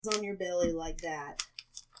on your belly like that.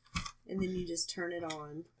 And then you just turn it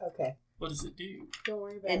on. Okay. What does it do? Don't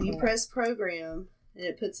worry about it. And you press program, and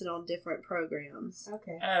it puts it on different programs.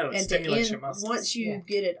 Okay. Oh, it And stimulates your muscles. once you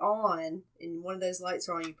get it on, and one of those lights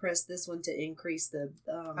are on, you press this one to increase the...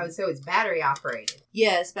 so it's battery operated.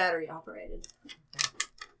 Yeah, it's battery operated.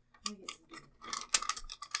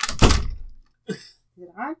 Is it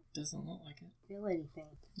on? Doesn't look like it. Feel anything?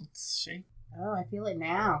 It's shaky. Oh, I feel it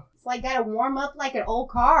now. It's like gotta warm up like an old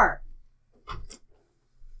car.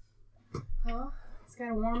 Huh? It's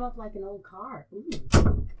gotta warm up like an old car. Ooh, I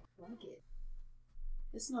like it.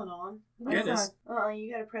 It's not on. Yeah, it is.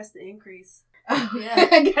 You gotta press the increase. Oh,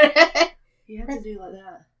 Yeah. You have to do like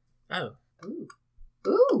that. Oh. Ooh.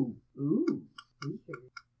 Ooh. Ooh.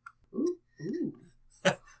 Ooh. Ooh.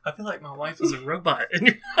 I feel like my wife is a robot.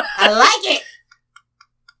 I like it.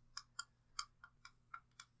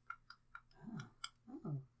 Oh,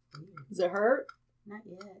 weird. Does it hurt? Not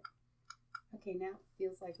yet. Okay, now it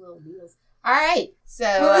feels like little needles. All right, so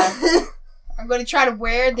I'm going to try to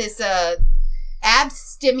wear this ab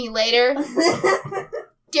stimulator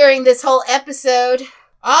during this whole episode.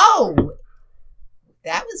 Oh,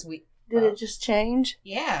 that was weird. Did it just change?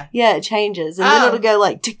 Yeah. Yeah, it changes. And then it'll go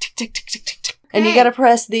like tick, tick, tick, tick, tick, tick, tick. And you gotta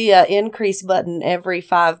press the increase button every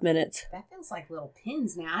 5 minutes. That feels like little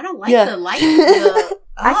pins now. I don't like Yeah. the light.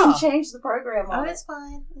 I can change the program Oh, on it's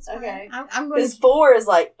fine. It's fine. Okay. I'm going Because to... 4 is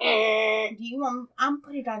like... Do you want... I'm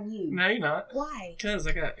put it on you. No, you're not. Why? Because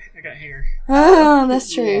I got hair. Oh,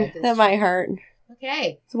 that's true. Yeah, that's that might hurt.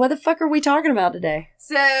 Okay. So what the fuck are we talking about today?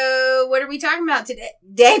 So, what are we talking about today?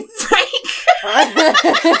 Dave Frank.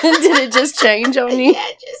 Did it just change on you? Yeah,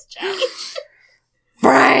 it just changed.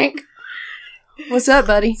 Frank! What's up,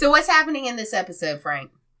 buddy? So, what's happening in this episode,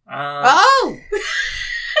 Frank? Uh, Oh!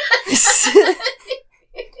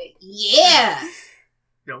 Yeah!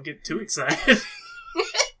 Don't get too excited.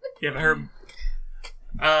 You haven't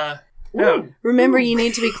heard... no. Remember, you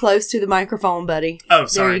need to be close to the microphone, buddy. Oh,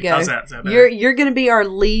 sorry. There you go. How's that? Is that better? You're going to be our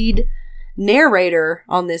lead narrator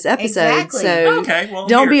on this episode, Exactly. so Okay, well,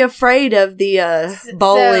 don't be here. afraid of the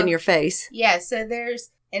bowl in your face. Yeah, so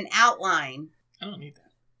there's an outline. I don't need that.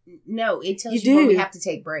 No, it tells You you when do. we have to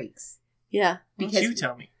take breaks. Yeah. Because you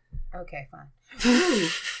tell me. Okay, fine.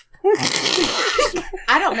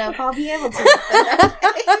 I don't know if I'll be able to.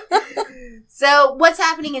 So, what's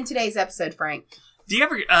happening in today's episode, Frank? Do you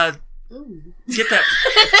ever get that...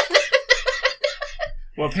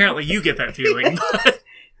 Well, apparently you get that feeling. But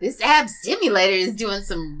This ab stimulator is doing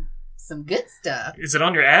some good stuff. is it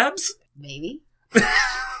on your abs? Maybe.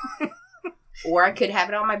 Or I could have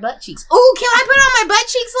it on my butt cheeks. Oh, can I put it on my butt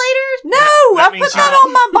cheeks later? No, That I means put that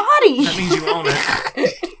on my body. That means you own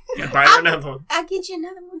it. You gotta buy her another one. I'll get you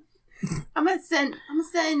another one. I'm gonna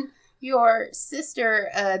send your sister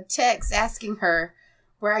a text asking her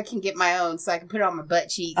where I can get my own so I can put it on my butt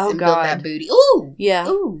cheeks Oh, and God. build that booty. Ooh! Yeah.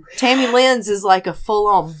 Ooh. Tammy Lynn's is like a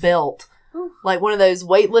full-on belt. Ooh. Like one of those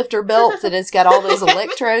weightlifter belts, and it's got all those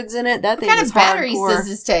electrodes in it. That What thing kind is of batteries hardcore. does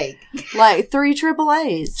this take? Like 3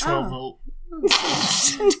 AAAs. 12 volt.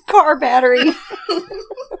 Car battery.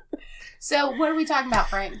 So, what are we talking about,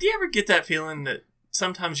 Frank? Do you ever get that feeling that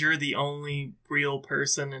sometimes you're the only real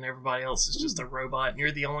person and everybody else is just a robot and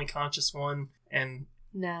you're the only conscious one? And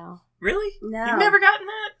No. really? No. You've never gotten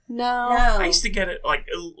that? No. I used to get it like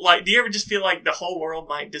do you ever just feel like the whole world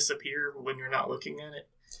might disappear when you're not looking at it?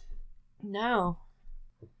 No.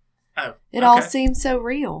 Oh. It all okay. seems so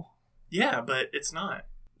real. Yeah, but it's not.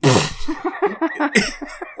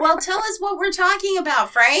 Well, tell us what we're talking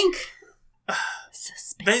about, Frank.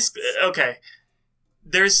 Suspense. Basically, okay.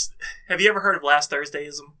 Have you ever heard of Last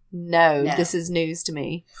Thursdayism? No, No. this is news to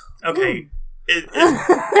me. Okay.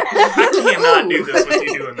 I cannot do this with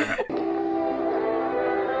you doing that.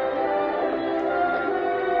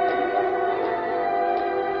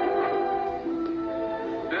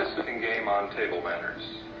 This game on table manners.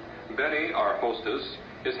 Betty, our hostess,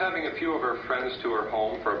 is having a few of her friends to her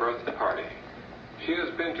home for a birthday party. She has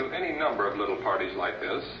been to any number of little parties like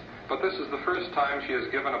this, but this is the first time she has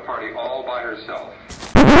given a party all by herself.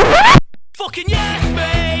 Fucking yes,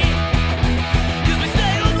 mate! 'Cause we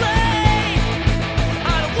stay up late!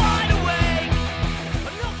 I'm wide awake!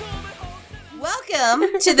 Enough woman holds it.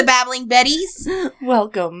 Welcome to the Babbling Betties.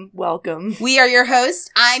 Welcome. We are your hosts.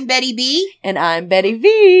 I'm Betty B. And I'm Betty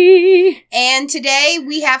V. And today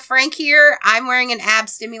we have Frank here. I'm wearing an ab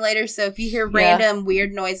stimulator, so if you hear random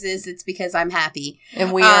weird noises, it's because I'm happy.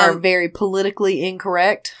 And we are very politically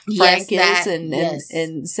incorrect. Yes, Frank is, that- and, yes.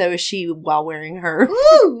 and so is she while wearing her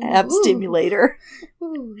Ooh, ab ooh, stimulator.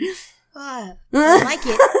 ooh. I like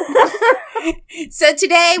it. So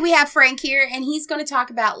today we have Frank here, and he's going to talk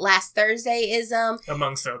about last Thursday-ism.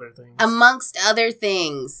 Amongst other things. Amongst other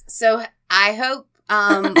things. So I hope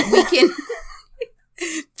we can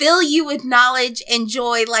fill you with knowledge and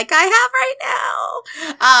joy like I have right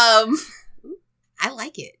now. I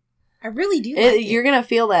like it. I really do like it. You're going to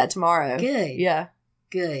feel that tomorrow. Good. Yeah.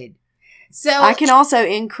 Good. So I can also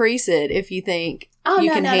increase it if you think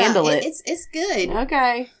you can handle it. It's good.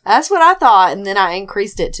 Okay. That's what I thought. And then I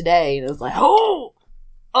increased it today. And it was like, oh.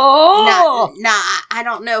 Nah, I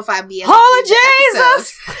don't know if I'd be able Holy to do that,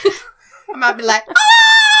 Jesus. so I might be like, oh!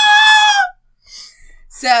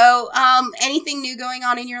 So, anything new going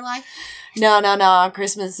on in your life? No.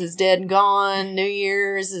 Christmas is dead and gone. New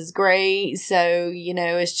Year's is great. So,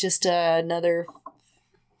 it's just another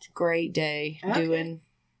great day doing,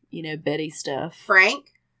 Betty stuff.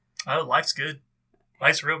 Frank? Oh, life's good.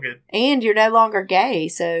 Life's real good. And you're no longer gay,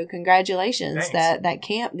 so congratulations. Thanks. That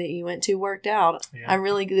camp that you went to worked out. Yeah.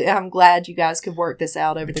 I'm glad you guys could work this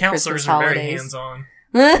out over the counselors Christmas are holidays. very hands-on.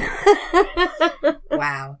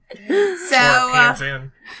 Wow. Or So, hands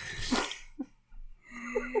in.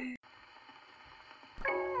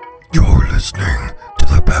 You're listening to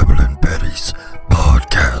the Babylon Betties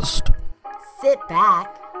podcast. Sit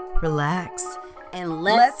back, relax, and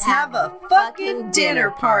let's have a fucking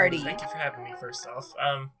dinner party. Thank you for having me, first off.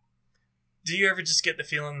 Do you ever just get the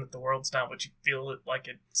feeling that the world's not what you feel it like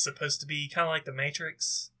it's supposed to be? Kind of like the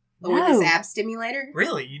Matrix? with this ab stimulator?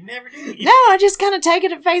 Really? You never do? No, I just kind of take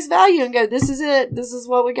it at face value and go, this is it. This is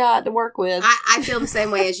what we got to work with. I feel the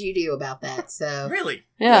same way as you do about that. So Really?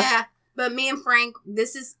 Yeah. But me and Frank,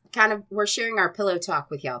 this is kind of, we're sharing our pillow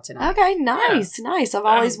talk with y'all tonight. Okay, nice. I've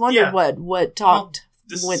always wondered what talked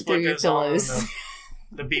This went is what through your goes on in pillows.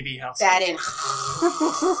 the BB house. That in.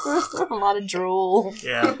 A lot of drool,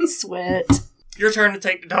 Yeah. sweat. Your turn to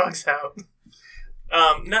take the dogs out.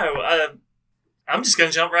 I'm just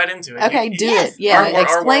gonna jump right into it. Okay, do it. Yeah, Our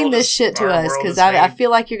explain world this is- shit to our us world because is I made.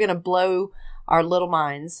 feel like you're gonna blow our little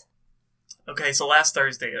minds. Okay, so last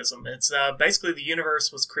Thursdayism. It's basically the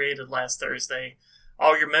universe was created last Thursday.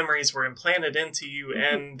 All your memories were implanted into you,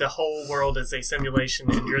 and the whole world is a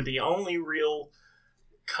simulation, and you're the only real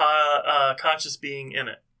conscious being in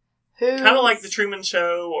it. Kind of like the Truman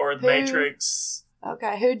Show or the Who? Matrix.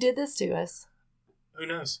 Okay, who did this to us? Who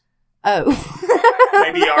knows? Oh.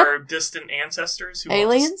 Maybe our distant ancestors. Who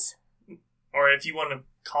Aliens? or if you want to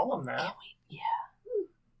call them that.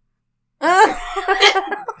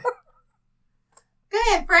 Go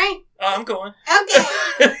ahead, Frank. Oh, I'm going.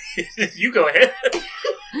 Okay. You go ahead.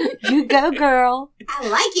 You go, girl. I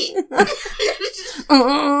like it.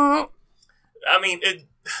 I mean,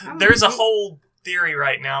 there's a whole theory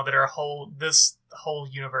right now that this whole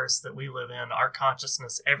universe that we live in, our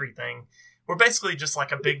consciousness, everything, we're basically just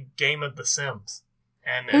like a big game of The Sims.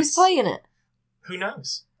 And Who's playing it? Who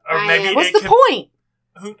knows? Or I maybe am. What's it the could- point?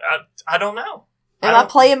 I don't know. Am I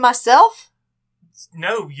playing myself?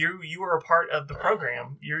 No, you were a part of the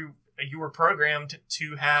program. You were programmed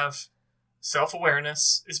to have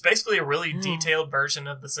self-awareness. It's basically a really detailed version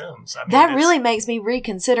of The Sims. I mean, That really makes me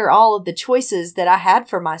reconsider all of the choices that I had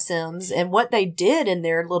for my Sims and what they did in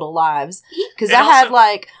their little lives. Because And I had also-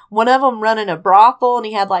 like one of them running a brothel and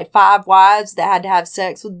he had like 5 wives that had to have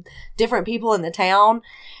sex with different people in the town.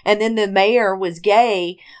 And then the mayor was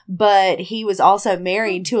gay, but he was also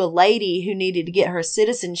married to a lady who needed to get her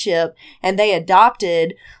citizenship, and they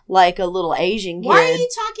adopted like a little Asian kid. Why are you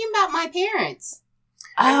talking about my parents?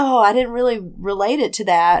 Oh, I didn't really relate it to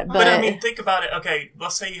that, But I mean, think about it. Okay,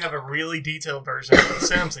 let's say you have a really detailed version of The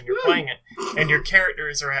Sims and you're playing it, and your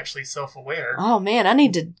characters are actually self-aware. oh man, I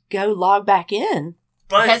need to go log back in.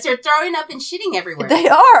 But Because they're throwing up and shitting everywhere. They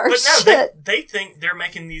are. But no, Shit. they think they're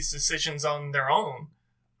making these decisions on their own,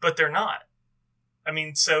 but they're not. I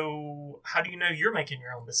mean, so how do you know you're making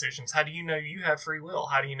your own decisions? How do you know you have free will?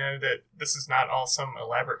 How do you know that this is not all some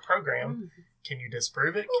elaborate program? Can you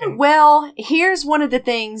disprove it? Well, here's one of the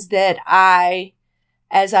things that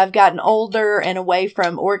as I've gotten older and away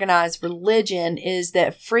from organized religion, is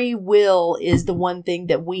that free will is the one thing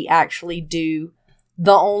that we actually do,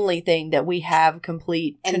 the only thing that we have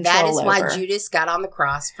complete And control that is over. why Judas got on the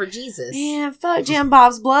cross for Jesus. Man, fuck Jim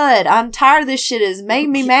Bob's blood. I'm tired of this shit. It's made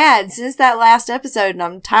me mad since that last episode, and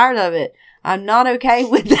I'm tired of it. I'm not okay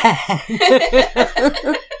with that.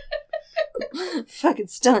 Fucking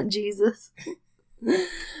stunt Jesus.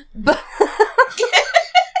 But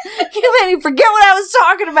you made me forget what I was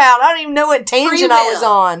talking about. I don't even know what tangent I was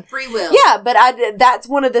on. Free will. Yeah, but that's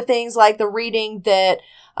one of the things, like the reading that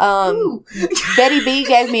Ooh. Betty B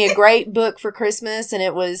gave me a great book for Christmas, and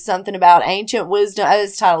it was something about ancient wisdom. Oh,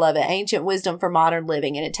 that's the title of it, Ancient Wisdom for Modern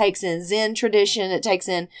Living. And it takes in Zen tradition. It takes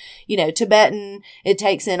in, Tibetan. It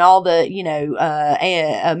takes in all the,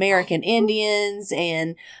 American Indians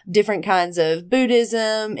and different kinds of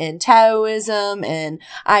Buddhism and Taoism and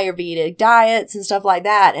Ayurvedic diets and stuff like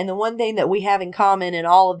that. And the one thing that we have in common in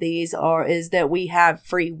all of these is that we have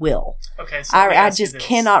free will. Okay, so I just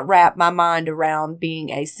cannot wrap my mind around being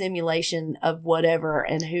a simulation of whatever,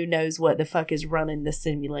 and who knows what the fuck is running the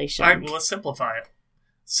simulation. All right, well, let's simplify it.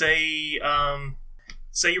 Say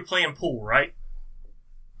you're playing pool, right?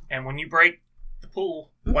 And when you break the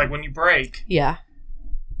pool, Yeah.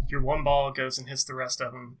 your one ball goes and hits the rest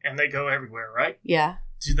of them, and they go everywhere, right? Yeah.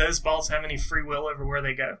 Do those balls have any free will everywhere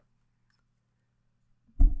they go?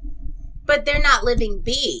 But they're not living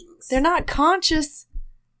beings. They're not conscious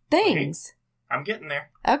things. I'm getting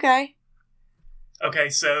there. Okay. Okay,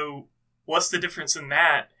 so what's the difference in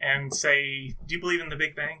that and say, do you believe in the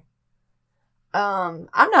Big Bang? I'm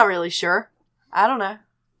not really sure. I don't know.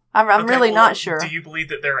 I'm Okay, really well, not sure. Do you believe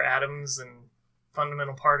that there are atoms and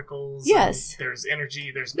fundamental particles? Yes. And there's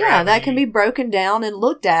energy, there's Yeah, gravity? that can be broken down and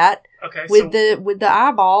looked at okay, with the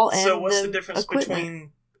eyeball and so what's the difference equipment.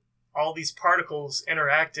 between all these particles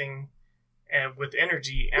interacting and with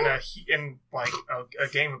energy and a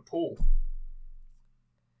game of pool?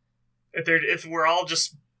 If we're all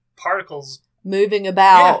just particles, moving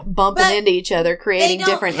about, Yeah. bumping But into each other, creating They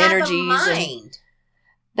don't different have energies. a And mind.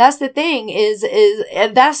 that's the thing is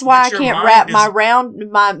that's why I But your can't mind wrap is-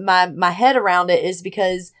 my head around it, is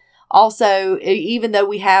because also, even though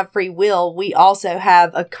we have free will, we also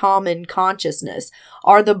have a common consciousness.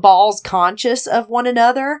 Are the balls conscious of one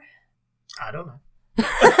another? I don't know.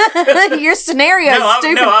 Your scenario No, is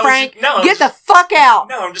stupid, Frank. I Get the fuck out.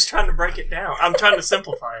 No, I'm just trying to break it down. I'm trying to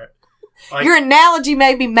simplify it. Like, Your analogy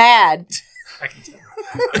made me mad. I can tell.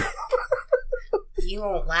 You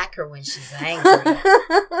won't like her when she's angry.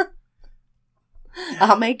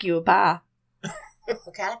 I'll make you a pie.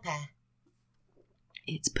 What kind of pie?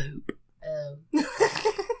 It's poop. Oh.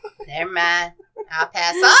 Never mind. I'll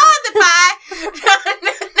pass on the pie.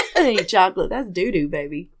 I ain't chocolate. That's doo-doo,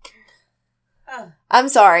 baby. Oh. I'm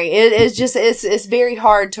sorry. It's very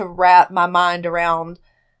hard to wrap my mind around,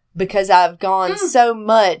 because I've gone so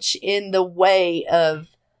much in the way of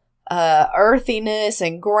earthiness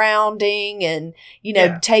and grounding and,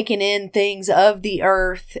 taking in things of the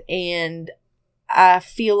earth. And I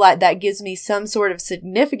feel like that gives me some sort of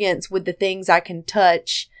significance with the things I can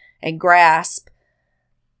touch and grasp.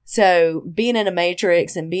 So being in a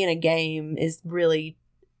matrix and being a game is really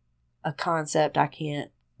a concept I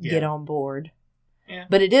can't get on board. Yeah.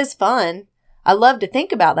 But it is fun. I love to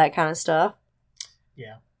think about that kind of stuff.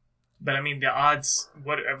 Yeah. But I mean, the odds.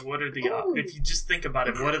 What are the? If you just think about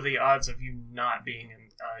it, what are the odds of you not being in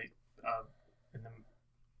the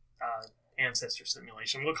ancestor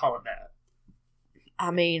simulation? We'll call it that. I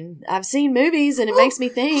mean, I've seen movies, and it makes me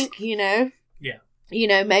think. Yeah.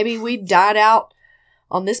 Maybe we died out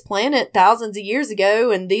on this planet thousands of years ago,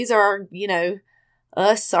 and these are,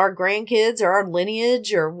 us, our grandkids, or our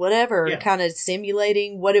lineage, or whatever, kind of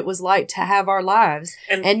simulating what it was like to have our lives.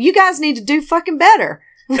 And you guys need to do fucking better.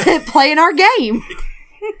 Playing our game.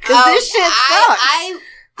 Because this shit sucks.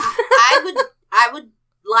 I would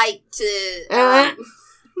like to.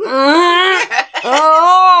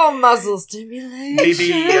 Muscle stimulation.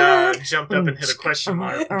 BB jumped up and hit a question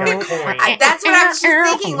mark. Got a coin. That's what I was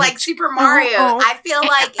just thinking, like Super Mario. I feel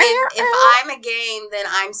like if I'm a game, then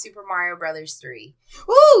I'm Super Mario Brothers 3.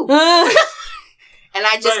 Woo! And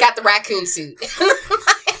I just got the raccoon suit.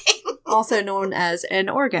 Also known as an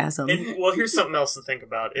orgasm. And, well, here's something else to think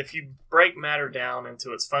about. If you break matter down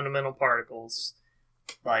into its fundamental particles,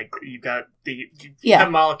 like you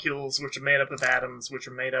have molecules which are made up of atoms, which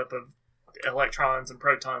are made up of electrons and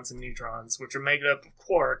protons and neutrons, which are made up of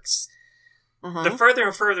quarks. Uh-huh. The further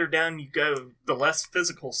and further down you go, the less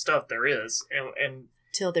physical stuff there is, and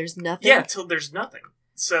till there's nothing. Yeah, till there's nothing.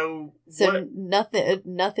 So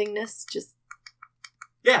nothingness just.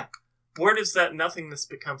 Yeah. Where does that nothingness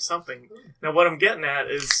become something? Now, what I'm getting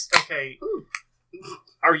at is, okay,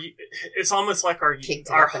 it's almost like kicked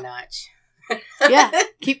it up a notch. Yeah,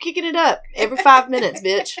 keep kicking it up every 5 minutes,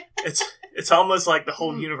 bitch. It's almost like the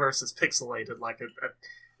whole universe is pixelated. Like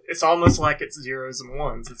it's almost like it's zeros and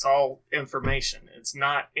ones. It's all information. It's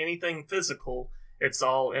not anything physical. It's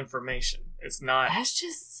all information. It's not. That's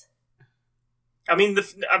just. I mean,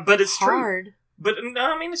 but it's hard. True. But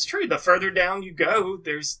no, I mean, it's true. The further down you go,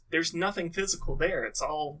 there's nothing physical there. It's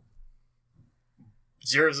all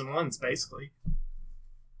zeros and ones, basically.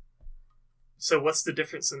 So what's the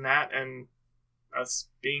difference in that and us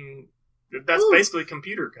being. That's basically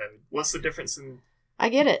computer code. What's the difference in? I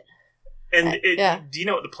get it. And yeah. Do you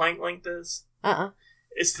know what the Planck length is?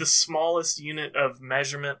 It's the smallest unit of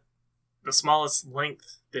measurement, the smallest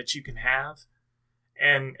length that you can have.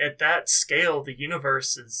 And at that scale, the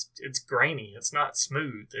universe it's grainy. It's not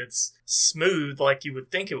smooth. It's smooth like you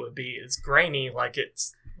would think it would be. It's grainy like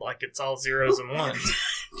it's all zeros and ones.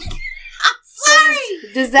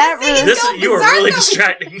 Sorry. Does that You are really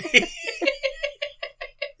distracting me.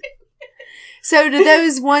 So do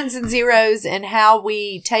those ones and zeros and how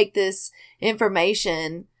we take this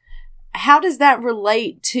information, how does that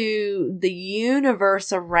relate to the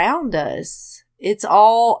universe around us? It's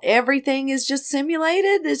everything is just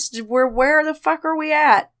simulated? Where the fuck are we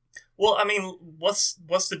at? Well, I mean, what's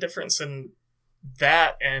the difference in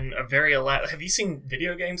that and a very have you seen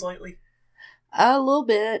video games lately? A little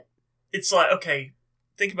bit. It's like, okay,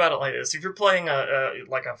 think about it like this. If you're playing a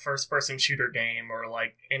first-person shooter game or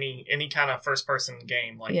like any kind of first-person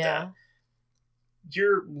game like that,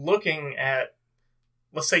 you're looking at,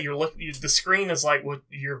 let's say the screen is like what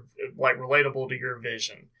you're like relatable to your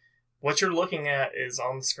vision. What you're looking at is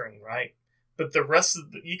on the screen, right? But the rest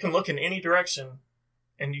you can look in any direction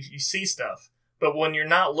and you see stuff. But when you're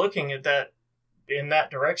not looking at that in that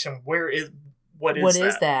direction, what is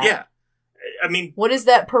that? Yeah. I mean, what is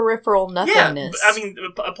that peripheral nothingness? Yeah, I mean,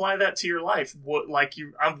 apply that to your life.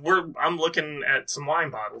 I'm looking at some wine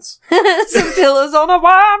bottles. Some pillows on a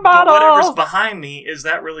wine bottle. But whatever's behind me, is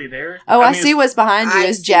that really there? I see what's behind you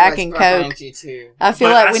is Jack and Coke. I feel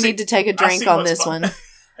like we need to take a drink on this one.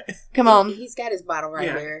 Come on. He's got his bottle right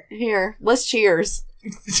there. Here, let's cheers.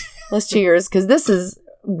 Let's cheers, because this is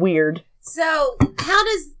weird. So, how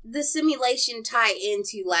does the simulation tie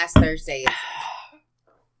into last Thursday?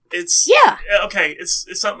 It's okay.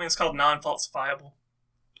 It's something that's called non-falsifiable.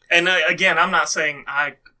 And again, I'm not saying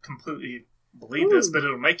I completely believe this, but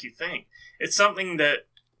it'll make you think. It's something that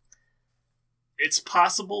it's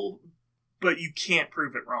possible, but you can't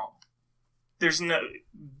prove it wrong.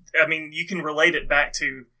 You can relate it back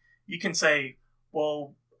to, you can say,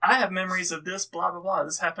 well, I have memories of this, blah, blah, blah.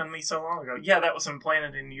 This happened to me so long ago. Yeah, that was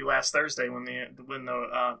implanted in you last Thursday when the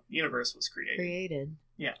universe was created.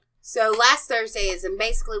 Yeah. So last Thursdayism,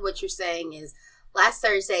 basically what you're saying is, last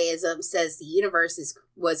Thursdayism says the universe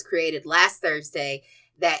was created last Thursday,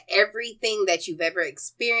 that everything that you've ever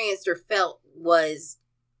experienced or felt was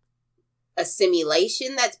a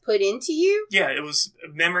simulation that's put into you? Yeah, it was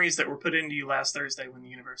memories that were put into you last Thursday when the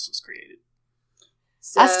universe was created.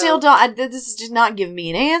 So, I still don't. This is just not giving me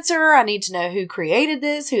an answer. I need to know who created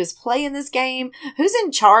this, who's playing this game, who's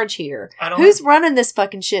in charge here, who's running this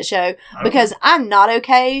fucking shit show. Because I'm not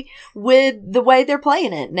okay with the way they're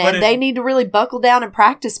playing it, and they need to really buckle down and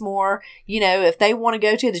practice more. If they want to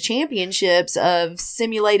go to the championships of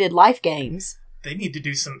simulated life games, they need to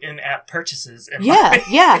do some in-app purchases.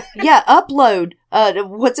 Yeah. Upload.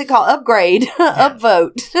 What's it called? Upgrade.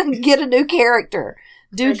 Upvote. Get a new character.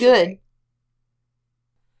 Do good.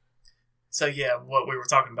 So yeah, what we were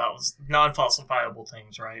talking about was non-falsifiable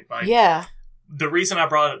things, right? Like, the reason I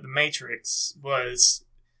brought up the Matrix was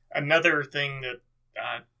another thing that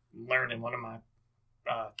I learned in one of my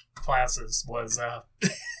classes was of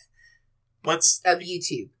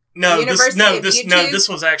YouTube. This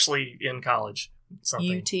was actually in college.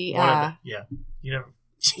 Something. UTI.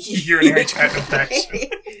 Urinary tract infection.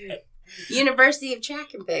 University of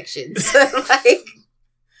Tract Infections.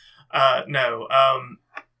 No.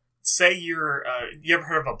 Say you're, you ever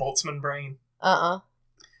heard of a Boltzmann brain?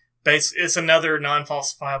 It's another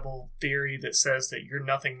non-falsifiable theory that says that you're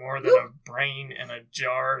nothing more than a brain in a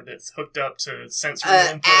jar that's hooked up to sensory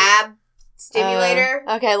input. Ab stimulator?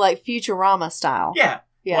 Okay, like Futurama style. Yeah.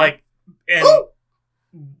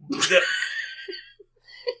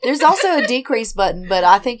 There's also a decrease button, but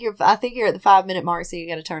I think you're at the 5-minute mark, so you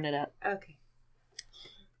got to turn it up. Okay.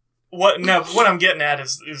 What I'm getting at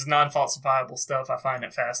is non-falsifiable stuff. I find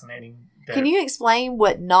it fascinating. Can you explain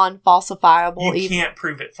what non-falsifiable is? You can't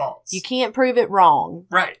prove it false. You can't prove it wrong.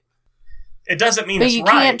 Right. It doesn't mean it's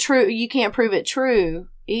right. You can't prove it true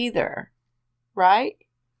either. Right?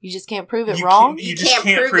 You just can't prove it wrong? You just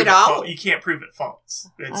can't prove it all? You can't prove it false.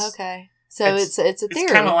 Okay. So it's a theory.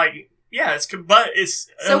 It's kind of like, but it's...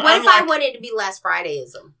 So what if I wanted to be last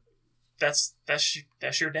Fridayism? That's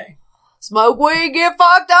your day. Smoke weed, get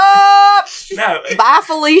fucked up! No. Bye,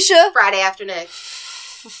 Felicia. Friday after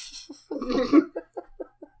next.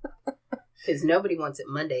 Because nobody wants it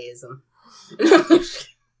Mondayism.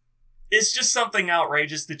 It's just something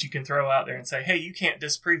outrageous that you can throw out there and say, hey, you can't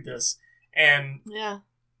disprove this. And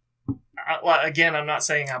again, I'm not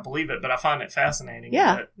saying I believe it, but I find it fascinating.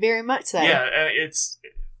 Yeah, very much so. Yeah, it's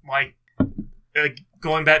like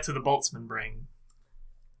going back to the Boltzmann brain,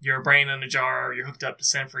 you're a brain in a jar, you're hooked up to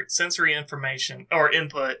sensory information, or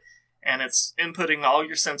input, and it's inputting all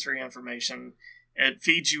your sensory information. It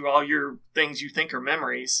feeds you all your things you think are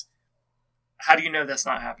memories. How do you know that's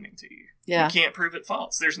not happening to you? Yeah. You can't prove it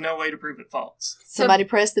false. There's no way to prove it false. Somebody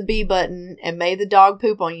pressed the B button and made the dog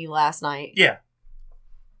poop on you last night. Yeah.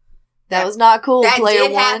 That was not cool, That player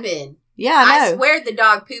did one. happen. Yeah, I know. I swear the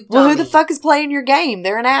dog pooped Well, on who the me. fuck is playing your game?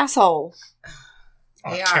 They're an asshole.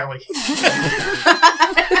 Oh, They are. Kelly.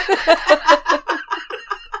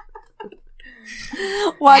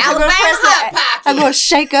 Watch, I'm Alabama gonna press Hot that. Pocket. I'm going to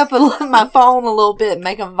shake up my phone a little bit and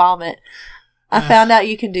make them vomit. I found out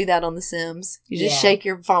you can do that on The Sims. You just Yeah. shake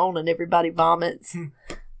your phone and everybody vomits.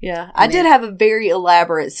 Yeah, I did have a very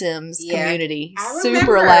elaborate Sims Yeah. community. I Super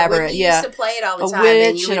remember elaborate, when you yeah. used to play it all the A time,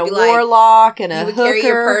 and witch you and would a be like, warlock and a you would hooker. carry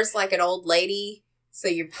your purse like an old lady, so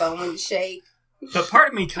your phone wouldn't shake. But part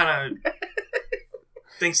of me kind of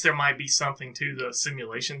thinks there might be something to the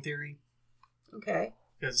simulation theory. Okay,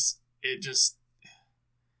 Because it just... I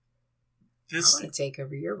This... want to take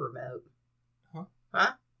over your remote. Huh?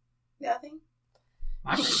 Huh? Nothing.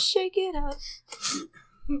 Shake it up.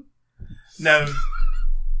 No.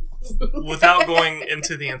 Without going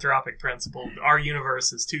into the anthropic principle, our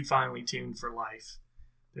universe is too finely tuned for life.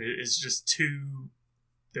 It's just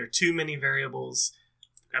there are too many variables.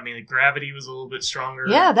 I mean, the gravity was a little bit stronger.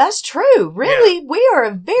 Yeah, that's true. Really, we are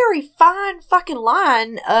a very fine fucking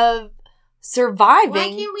line of surviving. Why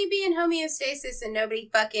can't we be in homeostasis and nobody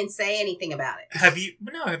fucking say anything about it? Have you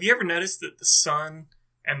ever noticed that the sun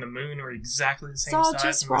and the moon are exactly the same all size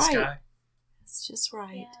just in the right. sky? It's just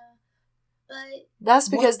right. But That's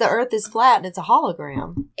because the Earth is flat and it's a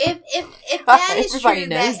hologram. if that is Everybody true,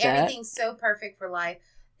 knows that that. everything's so perfect for life,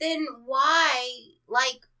 then why,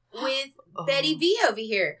 like with Betty V over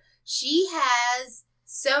here, she has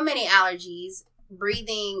so many allergies,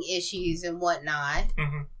 breathing issues, and whatnot.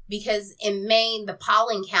 Mm-hmm. Because in Maine, the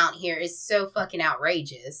pollen count here is so fucking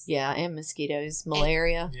outrageous. Yeah, and mosquitoes,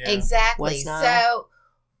 malaria. Yeah. Exactly. West Nile. So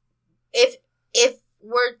if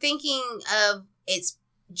we're thinking of it's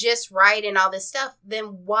just right and all this stuff, then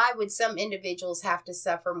why would some individuals have to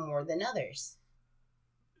suffer more than others?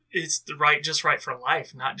 It's just right for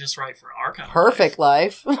life, not just right for our kind of Perfect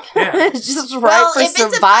life. Yeah. It's just right Well, for if it's a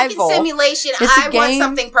survival. fucking simulation, It's a I want game.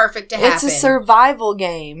 something perfect to happen. It's a survival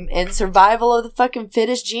game and survival of the fucking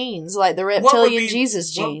fittest genes, like the What would reptilian be-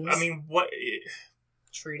 Jesus what- genes. I mean, what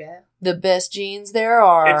True that. The best genes there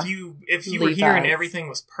are. if you were here and Levi's. everything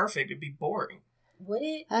was perfect, it'd be boring. Would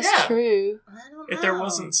it? That's Yeah. true. I don't know. If there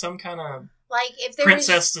wasn't some kind of like if there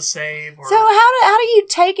princess to save, or So how do you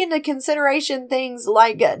take into consideration things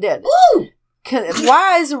like was. Woo!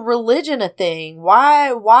 why is religion a thing?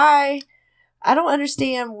 Why? I don't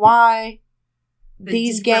understand why The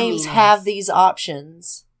these deeper games meanings. have these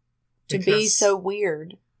options to be Because- so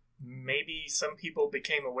weird. maybe some people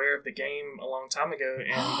became aware of the game a long time ago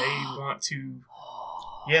and they want to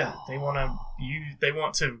they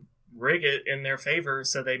want to rig it in their favor,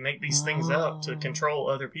 so they make these things up to control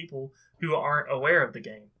other people who aren't aware of the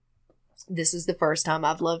game. This is the first time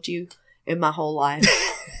I've loved you in my whole life.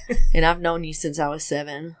 And I've known you since I was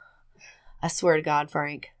 7. I swear to God,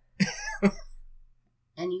 Frank.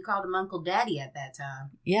 And you called him Uncle Daddy at that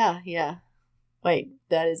time. Yeah. Wait,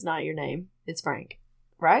 that is not your name. It's Frank,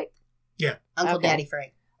 right? Yeah. Uncle Okay. Daddy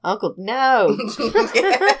Frank. Uncle, no.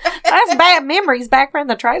 That's bad memories back from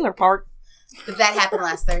the trailer park. But that happened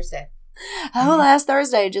last Thursday. Oh, last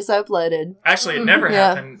Thursday just uploaded. Actually, it never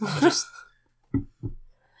Yeah. happened. Just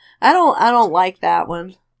I don't like that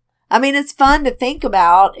one. I mean, it's fun to think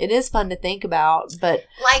about. It is fun to think about, but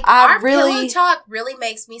Like, I our really- pillow talk really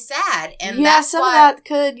makes me sad. And yeah, that's some why, of that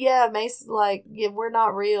could, makes like, we're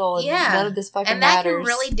not real, and Yeah. none of this fucking and that matters. can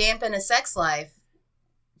really dampen a sex life.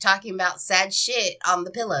 Talking about sad shit on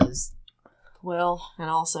the pillows. Well, and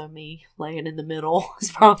also me laying in the middle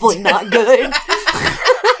is probably not good.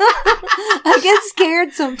 I get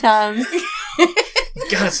scared sometimes. you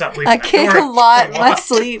gotta stop leaving I that kick door a lot in my unlocked.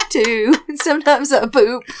 sleep too. Sometimes I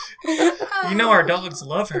poop. You know our dogs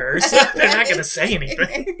love her, so they're not gonna say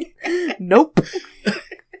anything. Nope.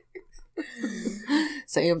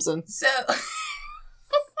 Samson. So,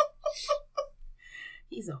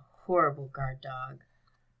 he's a horrible guard dog.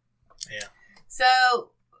 Yeah.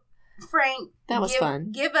 So, Frank, That was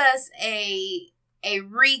fun. Give us a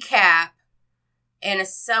recap and a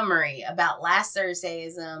summary about last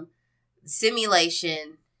Thursday's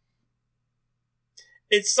simulation.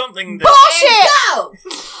 It's something that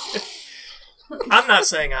Bullshit! Go! I'm not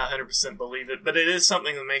saying I 100% believe it, but it is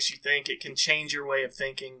something that makes you think. It can change your way of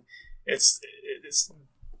thinking. It's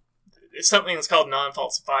something that's called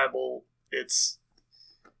non-falsifiable it's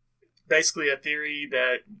basically a theory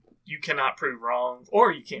that you cannot prove wrong,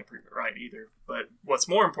 or you can't prove it right either. But what's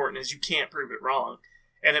more important is you can't prove it wrong,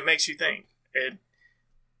 and it makes you think. It,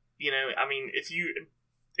 I mean, if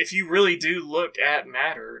you really do look at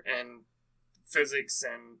matter and physics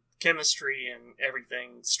and chemistry and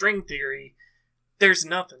everything, string theory, there's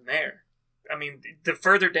nothing there. I mean, the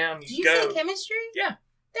further down you go... Did you say chemistry? Yeah.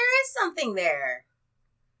 There is something there.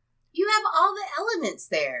 You have all the elements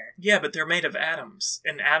there. Yeah, but they're made of atoms,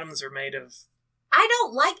 and atoms are made of... I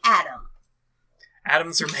don't like atom.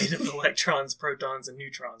 Atoms are made of electrons, protons, and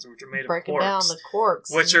neutrons, which are made Breaking of quarks. down the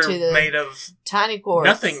quarks. Which are into the made of... tiny quarks.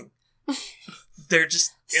 Nothing. They're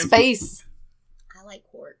just... Space. I like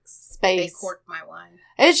quarks. Space. They cork my wine.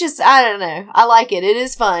 It's just, I don't know. I like it. It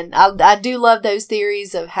is fun. I do love those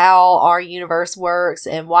theories of how our universe works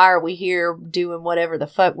and why are we here doing whatever the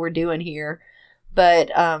fuck we're doing here. But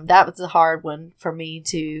that was a hard one for me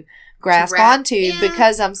to grasp onto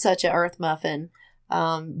because I'm such an earth muffin.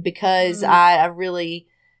 Because I really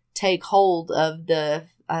take hold of the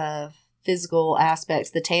physical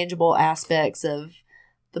aspects, the tangible aspects of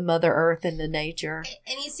the Mother Earth and the nature.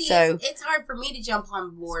 And you see, so, it's hard for me to jump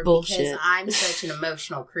on board bullshit. Because I'm such an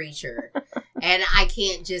emotional creature. And I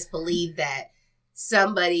can't just believe that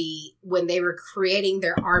somebody, when they were creating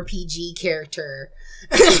their RPG character,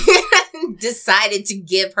 decided to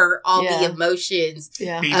give her all the emotions of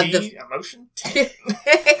the emotion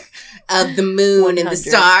of the moon 100. and the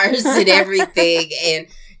stars and everything, and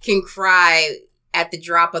can cry at the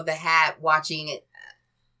drop of the hat watching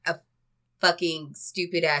a fucking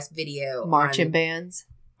stupid ass video marching bands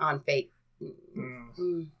on fake.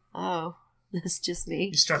 Oh, that's just me.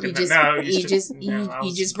 You struck You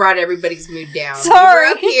it. just brought everybody's mood down. Sorry. We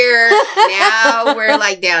were up here. Now we're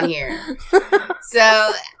like down here.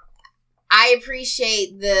 So I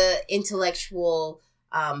appreciate the intellectual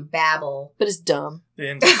babble. But it's dumb.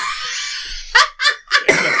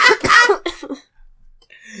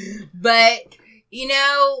 But,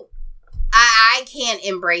 I can't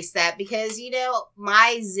embrace that because,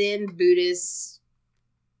 my Zen Buddhist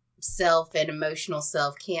self and emotional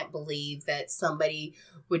self can't believe that somebody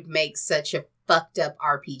would make such a fucked up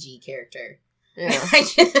RPG character. Yeah.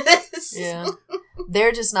 Yeah.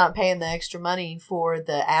 They're just not paying the extra money for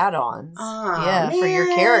the add-ons. For your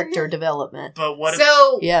character development. But what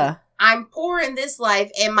so, yeah. I'm poor in this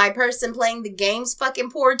life, and my person playing the game's fucking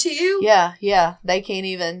poor too? Yeah. They can't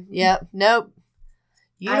even. Yep. Nope.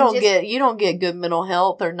 You don't get good mental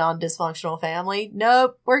health or non-dysfunctional family.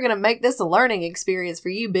 Nope. We're going to make this a learning experience for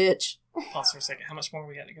you, bitch. Pause for a second. How much more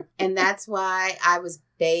we got to go? And that's why I was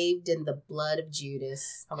bathed in the blood of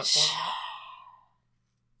Judas. How much more?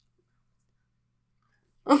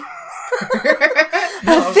 So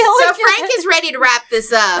Frank is ready to wrap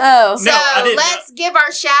this up. Oh. So let's give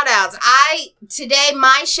our shout outs. Today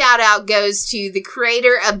my shout out goes to the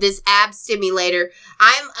creator of this ab stimulator.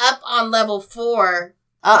 I'm up on level 4.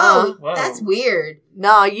 Oh, that's weird.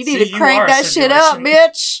 No, you need to crank that shit up,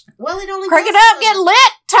 bitch. Well, it only crank it up, get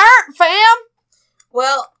lit, turn, fam.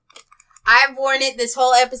 Well, I've worn it this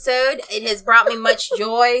whole episode. It has brought me much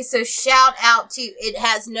joy. So shout out to, it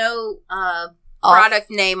has no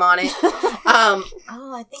product name on it.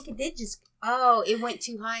 I think it did it went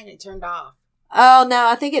too high and it turned off. Oh, no,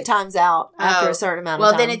 I think it times out after a certain amount of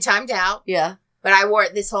time. Well, then it timed out. Yeah. But I wore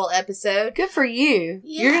it this whole episode. Good for you.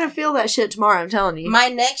 Yeah. You're going to feel that shit tomorrow, I'm telling you. My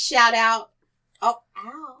next shout out. Oh,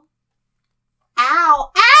 ow.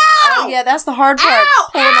 Ow. Oh, yeah, that's the hard part.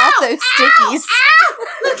 Pulling off those stickies.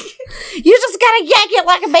 Ow. You just got to yank it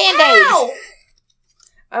like a Band-Aid. Ow.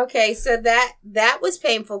 Okay, so that was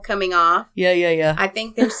painful coming off. Yeah. I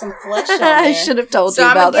think there's some flesh on there. I should have told you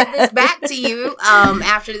I'm about that. So I'm going to give this back to you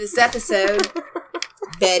after this episode.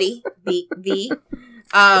 Betty,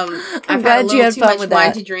 I've had a little too much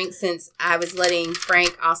wine to drink since I was letting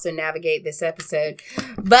Frank also navigate this episode.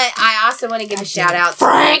 But I also want to give a shout out to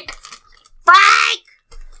Frank,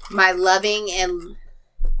 my loving and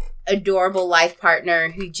adorable life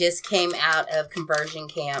partner who just came out of conversion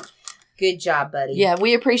camp. Good job, buddy. Yeah,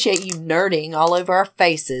 we appreciate you nerding all over our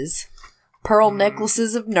faces. Pearl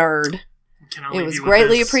necklaces of nerd. It was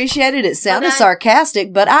greatly appreciated. It sounded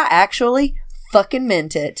sarcastic, but I actually fucking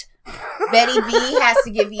meant it. Betty V has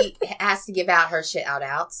to give out her shout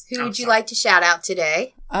outs. Who would you like to shout out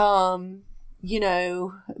today? The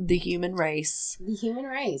human race. The human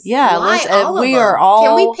race. Yeah, we are all.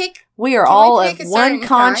 Can we pick? We are all of one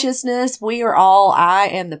consciousness. Kind? We are all. I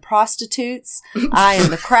am the prostitutes. I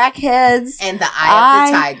am the crackheads. And the eye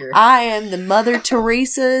of the tiger. I am the Mother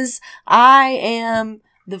Teresa's. I am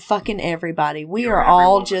the fucking everybody. We You're are every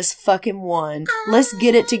all woman. just fucking one. Let's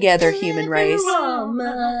get it together, human race.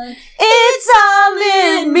 Woman. It's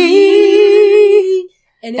all in me.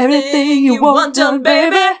 Everything you want done,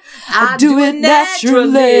 baby, I do it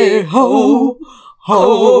naturally. Ho,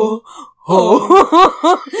 ho,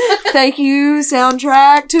 ho. Thank you,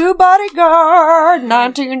 soundtrack to Bodyguard,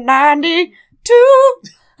 1992.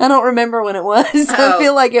 I don't remember when it was. I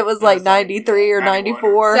feel like it was like 93 or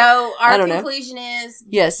 94. So I our don't know. conclusion is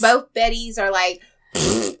Yes. both Bettys are like,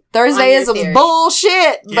 Thursday on is your some theory.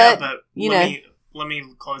 bullshit, Yeah, but but you let me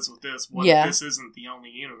close with this. What Yeah. This isn't the only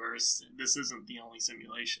universe. This isn't the only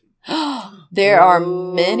simulation. there are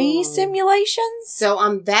many simulations. so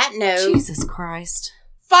on that note, Jesus Christ.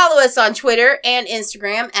 follow us on Twitter and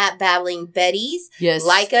Instagram at Babbling Betties. Yes.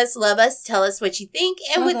 Like us, love us, tell us what you think.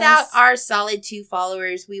 And Love without us. our solid 2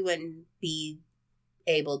 followers, we wouldn't be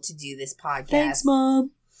able to do this podcast. Thanks,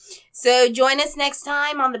 Mom. So join us next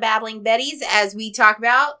time on the Babbling Betties as we talk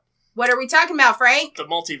about, what are we talking about, Frank? The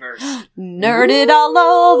multiverse. Nerded all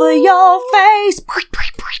over your face.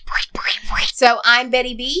 So I'm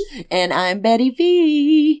Betty B. And I'm Betty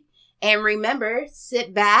V. And remember,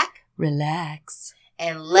 sit back Relax.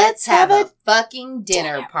 and let's have a fucking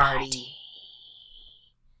dinner party.